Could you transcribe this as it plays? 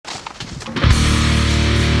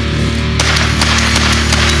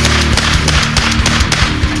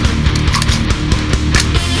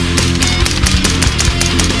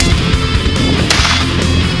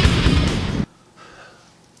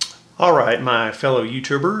All right, my fellow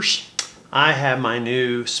YouTubers, I have my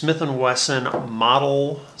new Smith & Wesson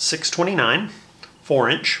Model 629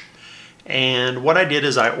 4-inch, and what I did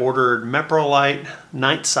is I ordered Meprolite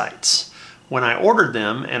night sights. When I ordered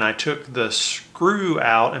them and I took the screw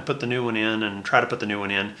out and put the new one in and tried to put the new one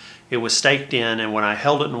in, it was staked in, and when I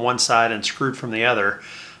held it in one side and screwed from the other,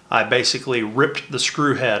 I basically ripped the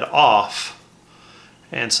screw head off.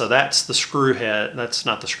 And so that's the screw head, that's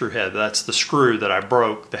not the screw head, that's the screw that I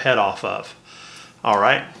broke the head off of. All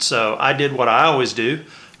right, so I did what I always do.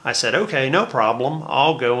 I said, okay, no problem.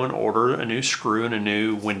 I'll go and order a new screw and a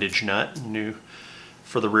new windage nut, new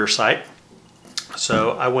for the rear sight.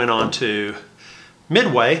 So I went on to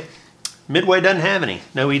Midway. Midway doesn't have any,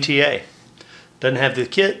 no ETA. Doesn't have the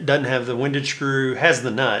kit, doesn't have the windage screw, has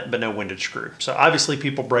the nut, but no windage screw. So obviously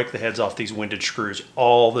people break the heads off these windage screws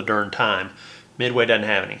all the darn time. Midway doesn't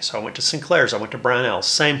have any. So I went to Sinclair's, I went to Brownell's,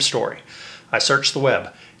 same story. I searched the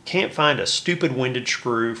web. Can't find a stupid windage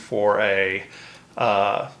screw for a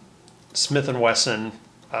Smith & Wesson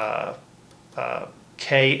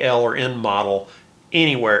K, L, or N model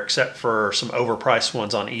anywhere except for some overpriced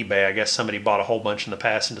ones on eBay. I guess somebody bought a whole bunch in the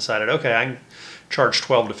past and decided, okay, I can charge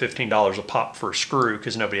 $12 to $15 a pop for a screw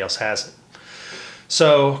because nobody else has it.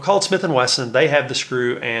 So called Smith & Wesson, they have the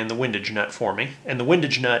screw and the windage nut for me. And the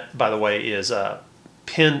windage nut, by the way, is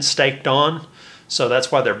pin staked on, so that's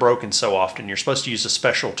why they're broken so often. You're supposed to use a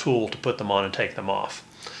special tool to put them on and take them off.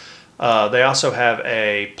 They also have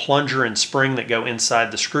a plunger and spring that go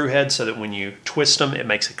inside the screw head so that when you twist them, it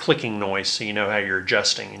makes a clicking noise so you know how you're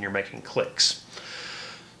adjusting and you're making clicks.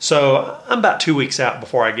 So I'm about 2 weeks out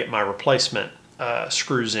before I get my replacement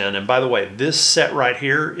screws in. And by the way, this set right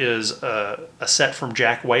here is a set from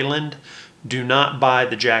Jack Wayland. Do not buy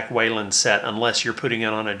the Jack Wayland set unless you're putting it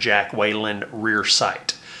on a Jack Wayland rear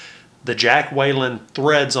sight. The Jack Wayland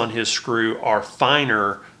threads on his screw are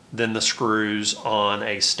finer than the screws on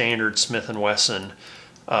a standard Smith & Wesson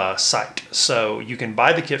sight. So you can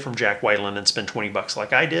buy the kit from Jack Wayland and spend 20 bucks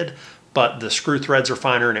like I did, but the screw threads are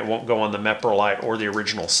finer and it won't go on the Meprolite or the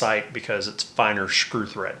original sight because it's finer screw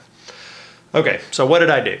thread. Okay, so what did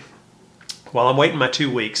I do? While I'm waiting my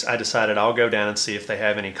 2 weeks, I decided I'll go down and see if they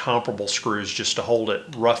have any comparable screws just to hold it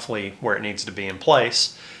roughly where it needs to be in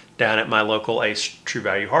place down at my local Ace True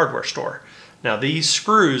Value hardware store. Now these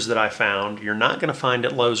screws that I found, you're not going to find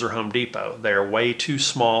at Lowe's or Home Depot. They're way too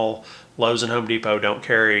small. Lowe's and Home Depot don't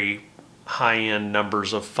carry high-end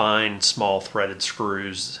numbers of fine, small threaded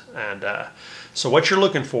screws. And so what you're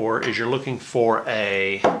looking for is you're looking for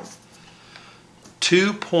a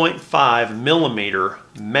 2.5 millimeter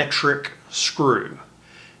metric screw,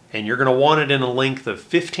 and you're going to want it in a length of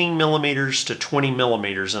 15 millimeters to 20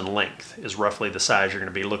 millimeters in length is roughly the size you're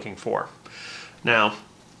going to be looking for. Now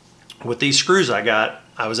with these screws I got,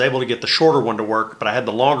 I was able to get the shorter one to work, but I had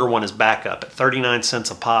the longer one as backup at 39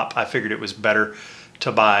 cents a pop. I figured it was better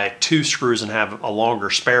to buy 2 screws and have a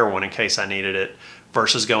longer spare one in case I needed it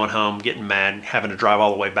versus going home, getting mad, having to drive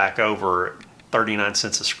all the way back over. 39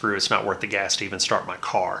 cents a screw, it's not worth the gas to even start my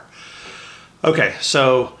car. Okay,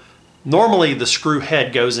 so normally the screw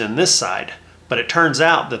head goes in this side, but it turns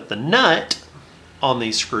out that the nut on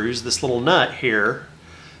these screws, this little nut here,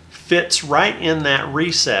 fits right in that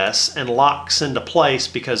recess and locks into place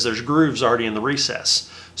because there's grooves already in the recess.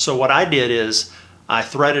 So what I did is I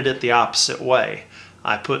threaded it the opposite way.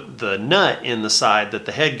 I put the nut in the side that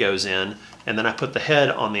the head goes in, and then I put the head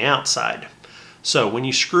on the outside. So when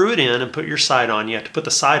you screw it in and put your sight on, you have to put the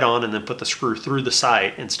sight on and then put the screw through the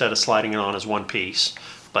sight instead of sliding it on as one piece.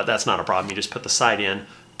 But that's not a problem. You just put the sight in,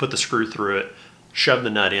 put the screw through it, shove the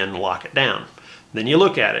nut in, and lock it down. Then you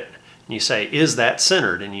look at it and you say, is that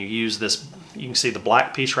centered? And you use this, you can see the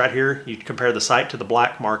black piece right here. You compare the sight to the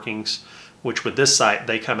black markings, which with this sight,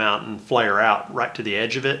 they come out and flare out right to the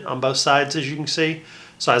edge of it on both sides, as you can see.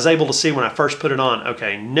 So I was able to see when I first put it on,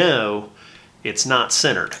 okay, no, it's not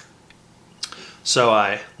centered. So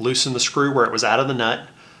I loosened the screw where it was out of the nut,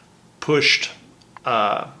 pushed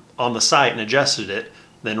on the sight and adjusted it,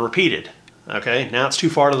 then repeated. Okay, now it's too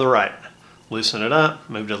far to the right. Loosen it up,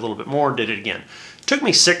 moved it a little bit more, did it again. It took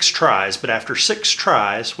me 6 tries, but after 6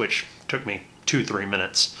 tries, which took me 2-3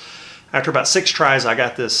 minutes, after about 6 tries I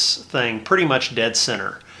got this thing pretty much dead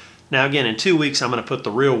center. Now again, in 2 weeks I'm going to put the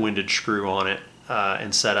real windage screw on it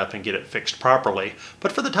and set up and get it fixed properly.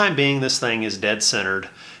 But for the time being, this thing is dead centered.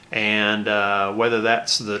 And whether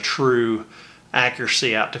that's the true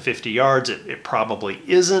accuracy out to 50 yards, it probably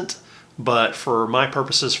isn't. But for my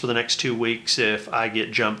purposes for the next 2 weeks, if I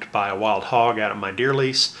get jumped by a wild hog out of my deer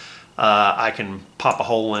lease, I can pop a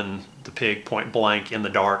hole in the pig point blank in the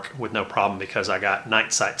dark with no problem because I got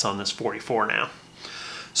night sights on this 44 now.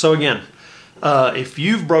 So again, If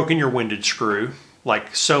you've broken your windage screw,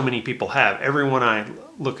 like so many people have, everyone I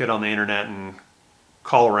look at on the internet and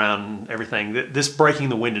call around and everything, this breaking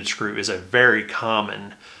the windage screw is a very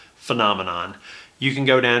common phenomenon. You can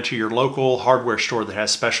go down to your local hardware store that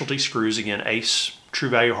has specialty screws. Again, Ace True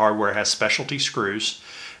Value Hardware has specialty screws,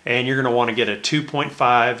 and you're going to want to get a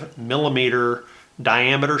 2.5 millimeter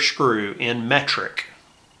diameter screw in metric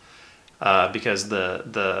because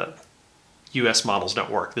the US models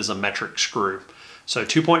don't work. This is a metric screw. So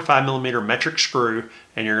 2.5 millimeter metric screw,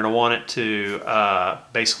 and you're going to want it to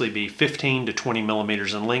basically be 15 to 20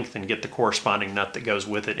 millimeters in length, and get the corresponding nut that goes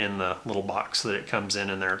with it in the little box that it comes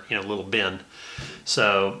in their little bin.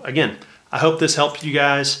 So again, I hope this helped you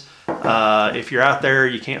guys. If you're out there,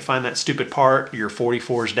 you can't find that stupid part, your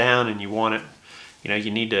 44's down and you want it,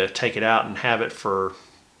 you need to take it out and have it for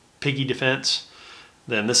piggy defense,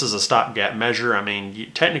 then this is a stopgap measure. I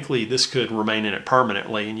mean, technically this could remain in it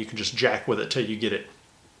permanently, and you can just jack with it till you get it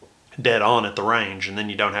dead on at the range, and then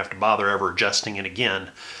you don't have to bother ever adjusting it again.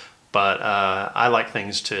 But I like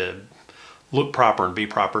things to look proper and be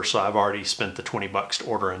proper, so I've already spent the 20 bucks to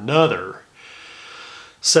order another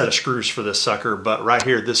set of screws for this sucker. But right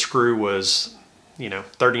here, this screw was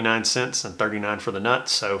 39 cents and 39 for the nut,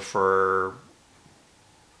 so for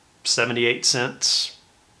 78 cents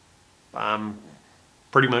I'm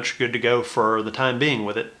pretty much good to go for the time being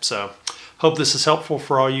with it. So hope this is helpful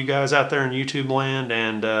for all you guys out there in YouTube land,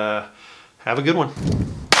 and have a good one.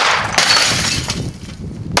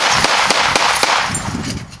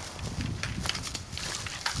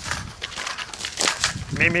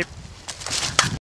 Meep, meep.